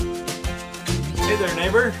Hey there,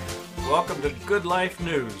 neighbor. Welcome to Good Life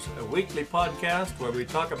News, a weekly podcast where we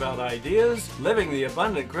talk about ideas, living the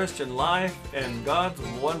abundant Christian life, and God's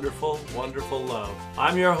wonderful, wonderful love.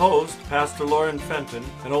 I'm your host, Pastor Lauren Fenton,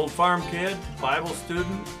 an old farm kid, Bible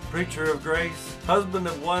student, preacher of grace, husband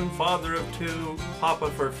of one, father of two, papa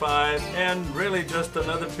for five, and really just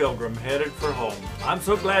another pilgrim headed for home. I'm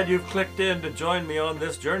so glad you've clicked in to join me on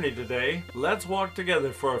this journey today. Let's walk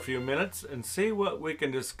together for a few minutes and see what we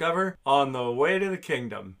can discover on the way to the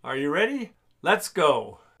kingdom. Are you ready? Let's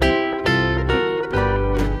go.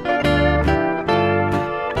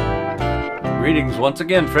 Greetings once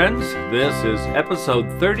again, friends. This is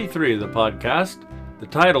episode 33 of the podcast. The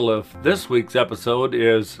title of this week's episode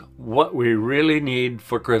is What We Really Need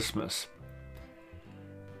for Christmas.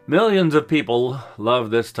 Millions of people love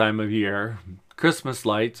this time of year. Christmas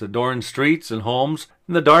lights adorn streets and homes,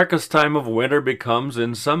 and the darkest time of winter becomes,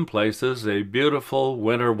 in some places, a beautiful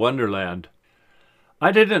winter wonderland.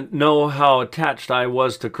 I didn't know how attached I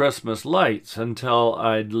was to Christmas lights until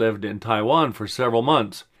I'd lived in Taiwan for several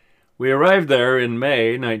months. We arrived there in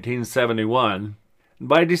May 1971.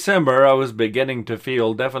 By December, I was beginning to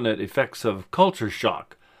feel definite effects of culture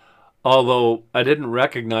shock, although I didn't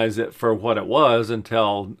recognize it for what it was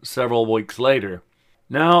until several weeks later.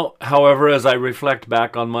 Now, however, as I reflect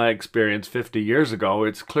back on my experience 50 years ago,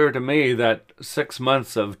 it's clear to me that 6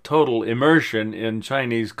 months of total immersion in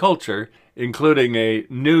Chinese culture, including a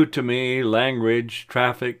new-to-me language,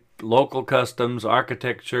 traffic, local customs,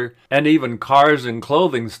 architecture, and even cars and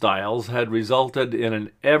clothing styles, had resulted in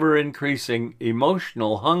an ever-increasing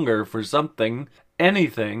emotional hunger for something,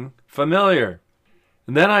 anything, familiar.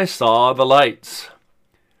 And then I saw the lights.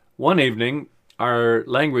 One evening, our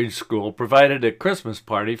language school provided a Christmas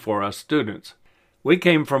party for us students. We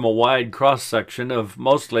came from a wide cross-section of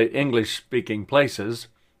mostly English-speaking places,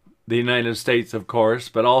 the United States, of course,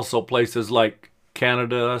 but also places like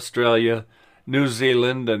Canada, Australia, New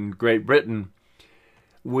Zealand, and Great Britain.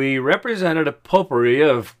 We represented a potpourri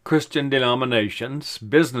of Christian denominations,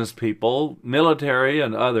 business people, military,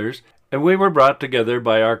 and others, and we were brought together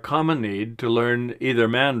by our common need to learn either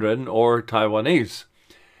Mandarin or Taiwanese.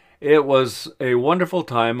 It was a wonderful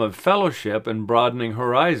time of fellowship and broadening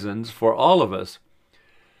horizons for all of us.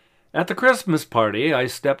 At the Christmas party, I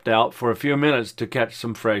stepped out for a few minutes to catch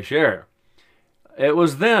some fresh air. It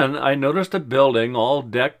was then I noticed a building all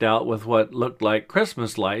decked out with what looked like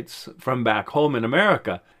Christmas lights from back home in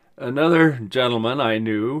America. Another gentleman I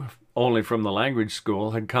knew, only from the language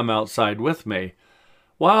school, had come outside with me.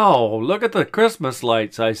 "Wow, look at the Christmas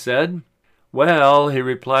lights," I said. "Well," he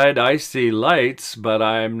replied, "I see lights, but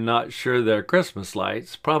I'm not sure they're Christmas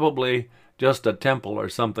lights. Probably just a temple or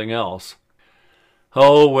something else."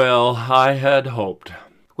 Oh, well, I had hoped.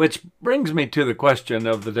 Which brings me to the question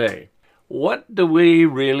of the day. What do we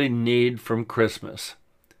really need from Christmas?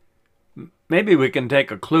 Maybe we can take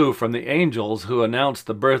a clue from the angels who announced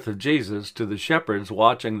the birth of Jesus to the shepherds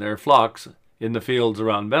watching their flocks in the fields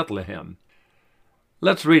around Bethlehem.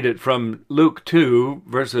 Let's read it from Luke 2,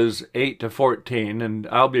 verses 8 to 14, and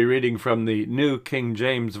I'll be reading from the New King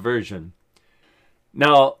James Version.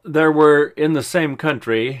 Now there were in the same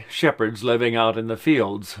country shepherds living out in the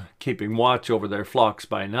fields, keeping watch over their flocks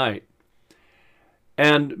by night.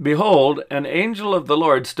 And behold, an angel of the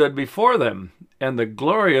Lord stood before them, and the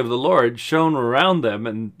glory of the Lord shone around them,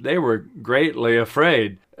 and they were greatly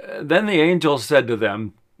afraid. Then the angel said to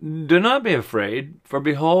them, "Do not be afraid, for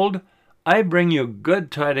behold, I bring you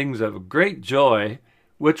good tidings of great joy,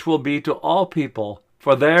 which will be to all people.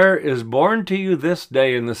 For there is born to you this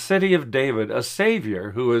day in the city of David a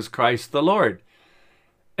Savior, who is Christ the Lord.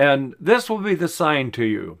 And this will be the sign to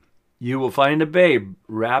you. You will find a babe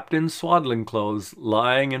wrapped in swaddling clothes,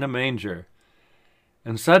 lying in a manger."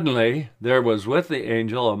 And suddenly there was with the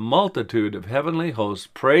angel a multitude of heavenly hosts,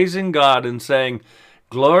 praising God and saying,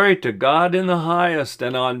 "Glory to God in the highest,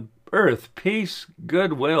 and on earth peace,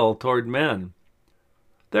 goodwill toward men."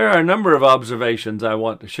 There are a number of observations I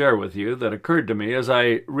want to share with you that occurred to me as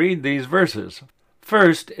I read these verses.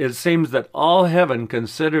 First, it seems that all heaven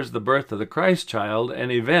considers the birth of the Christ child an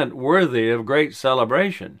event worthy of great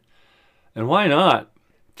celebration. And why not?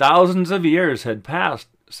 Thousands of years had passed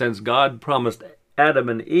since God promised Adam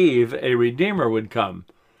and Eve a Redeemer would come,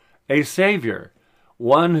 a Savior,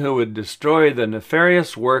 one who would destroy the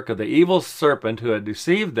nefarious work of the evil serpent who had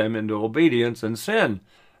deceived them into obedience and sin.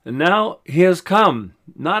 And now he has come,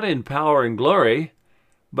 not in power and glory,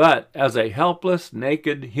 but as a helpless,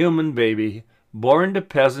 naked human baby born to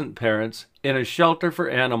peasant parents in a shelter for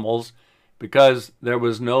animals because there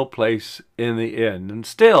was no place in the inn. And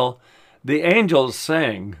still, the angels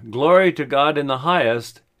sang, "Glory to God in the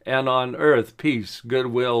highest, and on earth peace,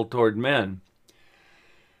 goodwill toward men."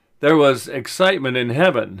 There was excitement in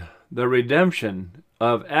heaven. The redemption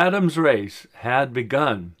of Adam's race had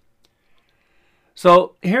begun.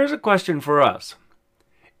 So here's a question for us.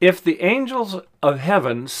 If the angels of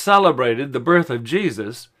heaven celebrated the birth of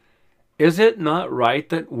Jesus, is it not right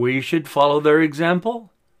that we should follow their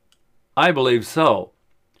example? I believe so.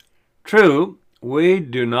 True, we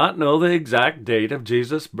do not know the exact date of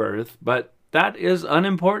Jesus' birth, but that is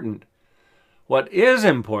unimportant. What is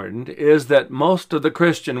important is that most of the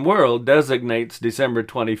Christian world designates December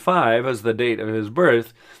 25 as the date of his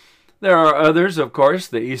birth. There are others, of course,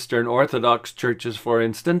 the Eastern Orthodox churches, for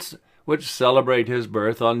instance, which celebrate his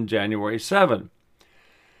birth on January 7.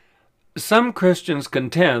 Some Christians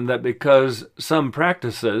contend that because some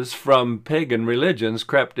practices from pagan religions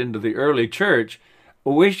crept into the early church,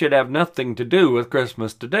 we should have nothing to do with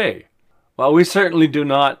Christmas today. While we certainly do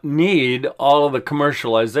not need all of the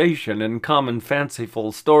commercialization and common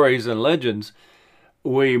fanciful stories and legends,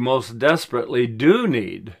 we most desperately do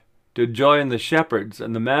need to join the shepherds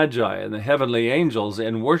and the magi and the heavenly angels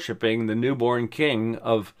in worshiping the newborn King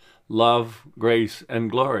of love, grace, and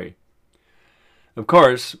glory. Of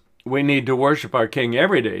course, we need to worship our King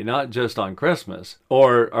every day, not just on Christmas,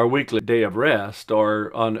 or our weekly day of rest,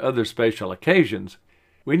 or on other special occasions.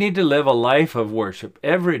 We need to live a life of worship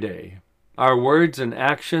every day. Our words and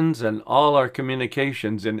actions and all our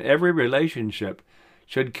communications in every relationship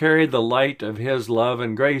should carry the light of His love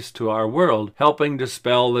and grace to our world, helping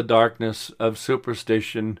dispel the darkness of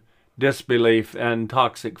superstition, disbelief, and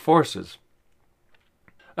toxic forces.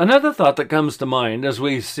 Another thought that comes to mind as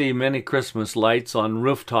we see many Christmas lights on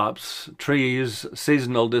rooftops, trees,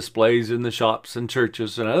 seasonal displays in the shops and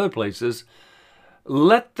churches and other places,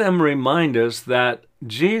 let them remind us that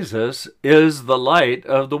Jesus is the light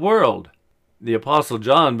of the world. The Apostle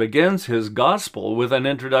John begins his gospel with an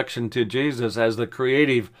introduction to Jesus as the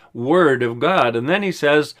creative Word of God, and then he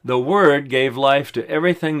says, the Word gave life to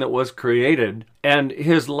everything that was created, and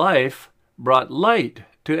His life brought light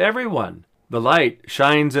to everyone. The light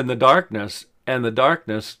shines in the darkness, and the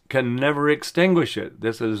darkness can never extinguish it.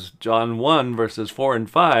 This is John 1, verses 4 and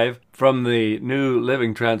 5 from the New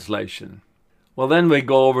Living Translation. Well, then we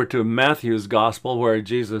go over to Matthew's Gospel, where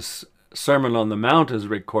Jesus' Sermon on the Mount is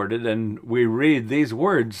recorded, and we read these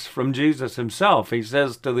words from Jesus himself. He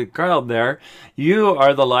says to the crowd there, "You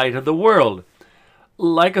are the light of the world,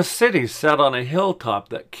 like a city set on a hilltop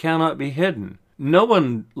that cannot be hidden. No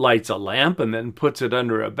one lights a lamp and then puts it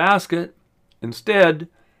under a basket. Instead,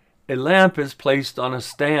 a lamp is placed on a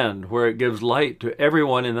stand where it gives light to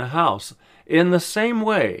everyone in the house. In the same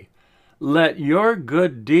way, let your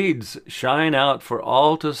good deeds shine out for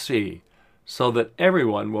all to see, so that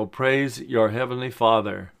everyone will praise your heavenly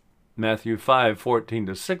Father." Matthew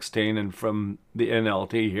 5:14-16, and from the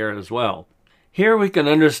NLT here as well. Here we can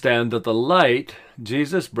understand that the light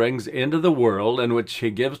Jesus brings into the world and which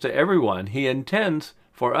He gives to everyone, He intends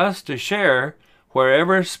for us to share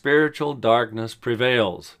wherever spiritual darkness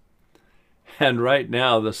prevails. And right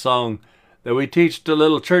now the song that we teach to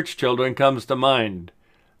little church children comes to mind.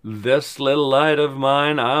 This little light of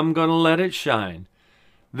mine, I'm gonna let it shine.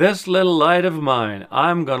 This little light of mine,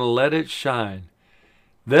 I'm gonna let it shine.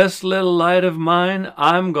 This little light of mine,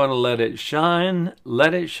 I'm gonna let it shine,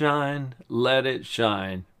 let it shine, let it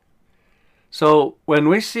shine. So when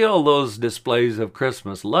we see all those displays of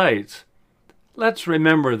Christmas lights, let's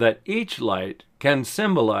remember that each light can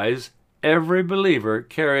symbolize every believer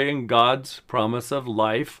carrying God's promise of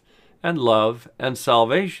life and love and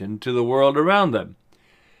salvation to the world around them.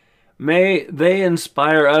 May they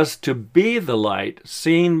inspire us to be the light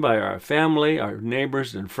seen by our family, our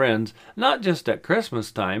neighbors, and friends, not just at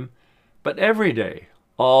Christmas time, but every day,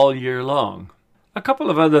 all year long. A couple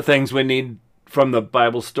of other things we need from the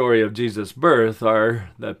Bible story of Jesus' birth are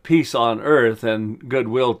the peace on earth and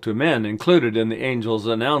goodwill to men included in the angel's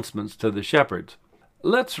announcements to the shepherds.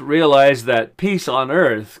 Let's realize that peace on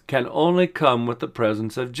earth can only come with the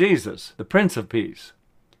presence of Jesus, the Prince of Peace.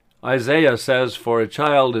 Isaiah says, "For a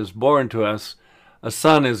child is born to us, a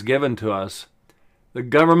son is given to us. The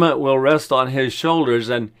government will rest on his shoulders,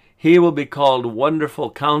 and he will be called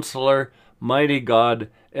Wonderful Counselor, Mighty God,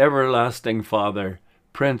 Everlasting Father,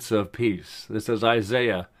 Prince of Peace." This is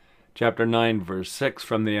Isaiah chapter 9, verse 6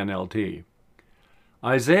 from the NLT.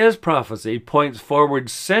 Isaiah's prophecy points forward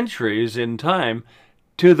centuries in time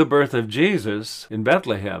to the birth of Jesus in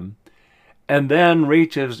Bethlehem, and then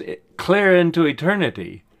reaches clear into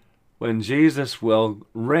eternity, when Jesus will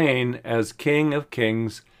reign as King of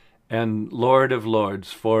Kings and Lord of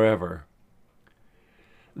Lords forever.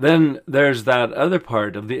 Then there's that other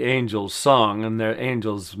part of the angel's song and their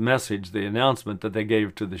angel's message, the announcement that they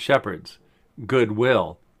gave to the shepherds,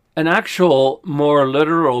 goodwill. An actual, more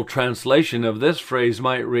literal translation of this phrase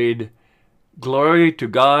might read, "Glory to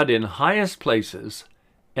God in highest places,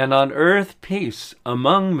 and on earth peace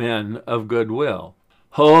among men of good will."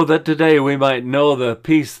 Oh, that today we might know the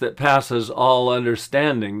peace that passes all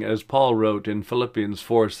understanding, as Paul wrote in Philippians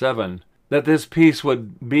 4:7, that this peace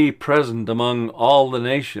would be present among all the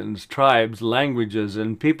nations, tribes, languages,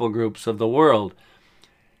 and people groups of the world.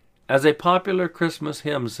 As a popular Christmas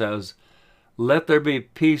hymn says, "Let there be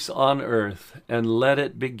peace on earth, and let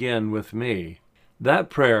it begin with me." That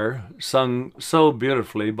prayer, sung so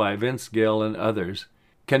beautifully by Vince Gill and others,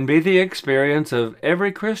 can be the experience of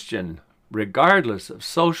every Christian, regardless of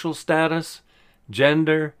social status,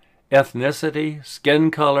 gender, ethnicity,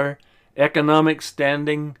 skin color, economic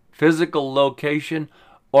standing, physical location,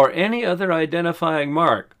 or any other identifying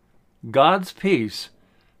mark. God's peace,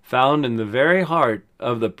 found in the very heart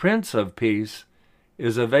of the Prince of Peace,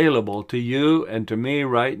 is available to you and to me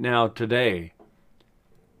right now today.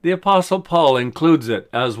 The Apostle Paul includes it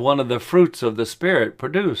as one of the fruits of the Spirit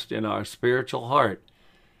produced in our spiritual heart.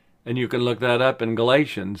 And you can look that up in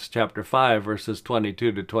Galatians chapter 5, verses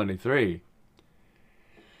 22 to 23.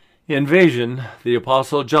 In vision, the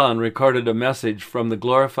Apostle John recorded a message from the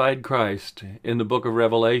glorified Christ in the book of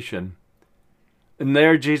Revelation. And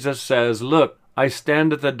there Jesus says, "Look, I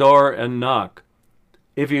stand at the door and knock.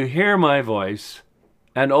 If you hear my voice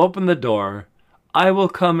and open the door, I will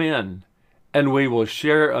come in, and we will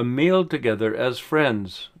share a meal together as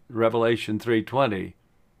friends." Revelation 3:20.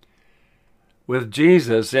 With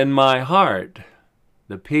Jesus in my heart,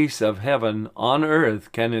 the peace of heaven on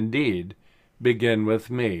earth can indeed begin with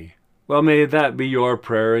me. Well, may that be your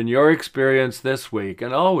prayer and your experience this week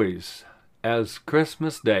and always as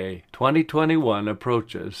Christmas Day 2021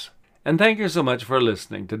 approaches. And thank you so much for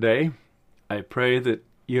listening today. I pray that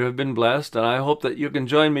you have been blessed, and I hope that you can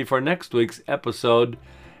join me for next week's episode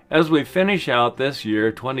as we finish out this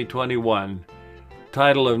year 2021. The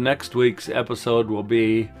title of next week's episode will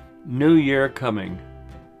be New Year Coming.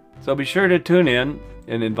 So be sure to tune in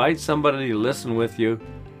and invite somebody to listen with you.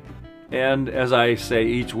 And as I say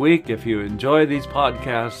each week, if you enjoy these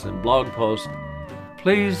podcasts and blog posts,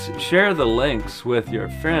 please share the links with your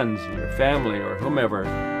friends, your family, or whomever.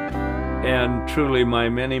 And truly my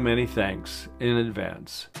many, many thanks in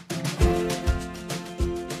advance.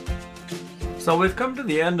 So we've come to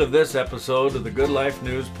the end of this episode of the Good Life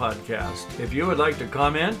News Podcast. If you would like to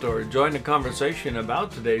comment or join a conversation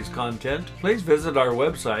about today's content, please visit our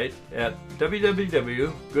website at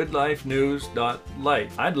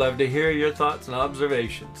www.goodlifenews.life. I'd love to hear your thoughts and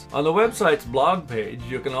observations. On the website's blog page,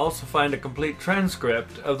 you can also find a complete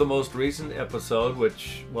transcript of the most recent episode,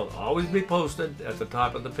 which will always be posted at the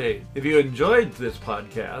top of the page. If you enjoyed this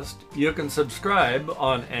podcast, you can subscribe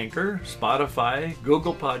on Anchor, Spotify,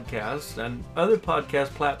 Google Podcasts, and other podcast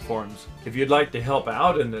platforms. If you'd like to help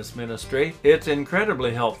out in this ministry, it's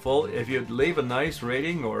incredibly helpful if you'd leave a nice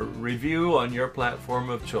rating or review on your platform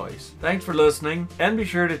of choice. Thanks for listening, and be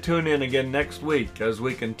sure to tune in again next week as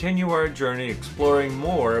we continue our journey exploring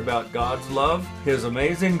more about God's love, His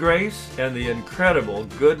amazing grace, and the incredible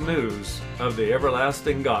good news of the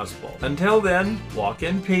everlasting gospel. Until then, walk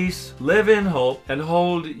in peace, live in hope, and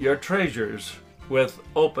hold your treasures with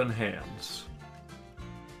open hands.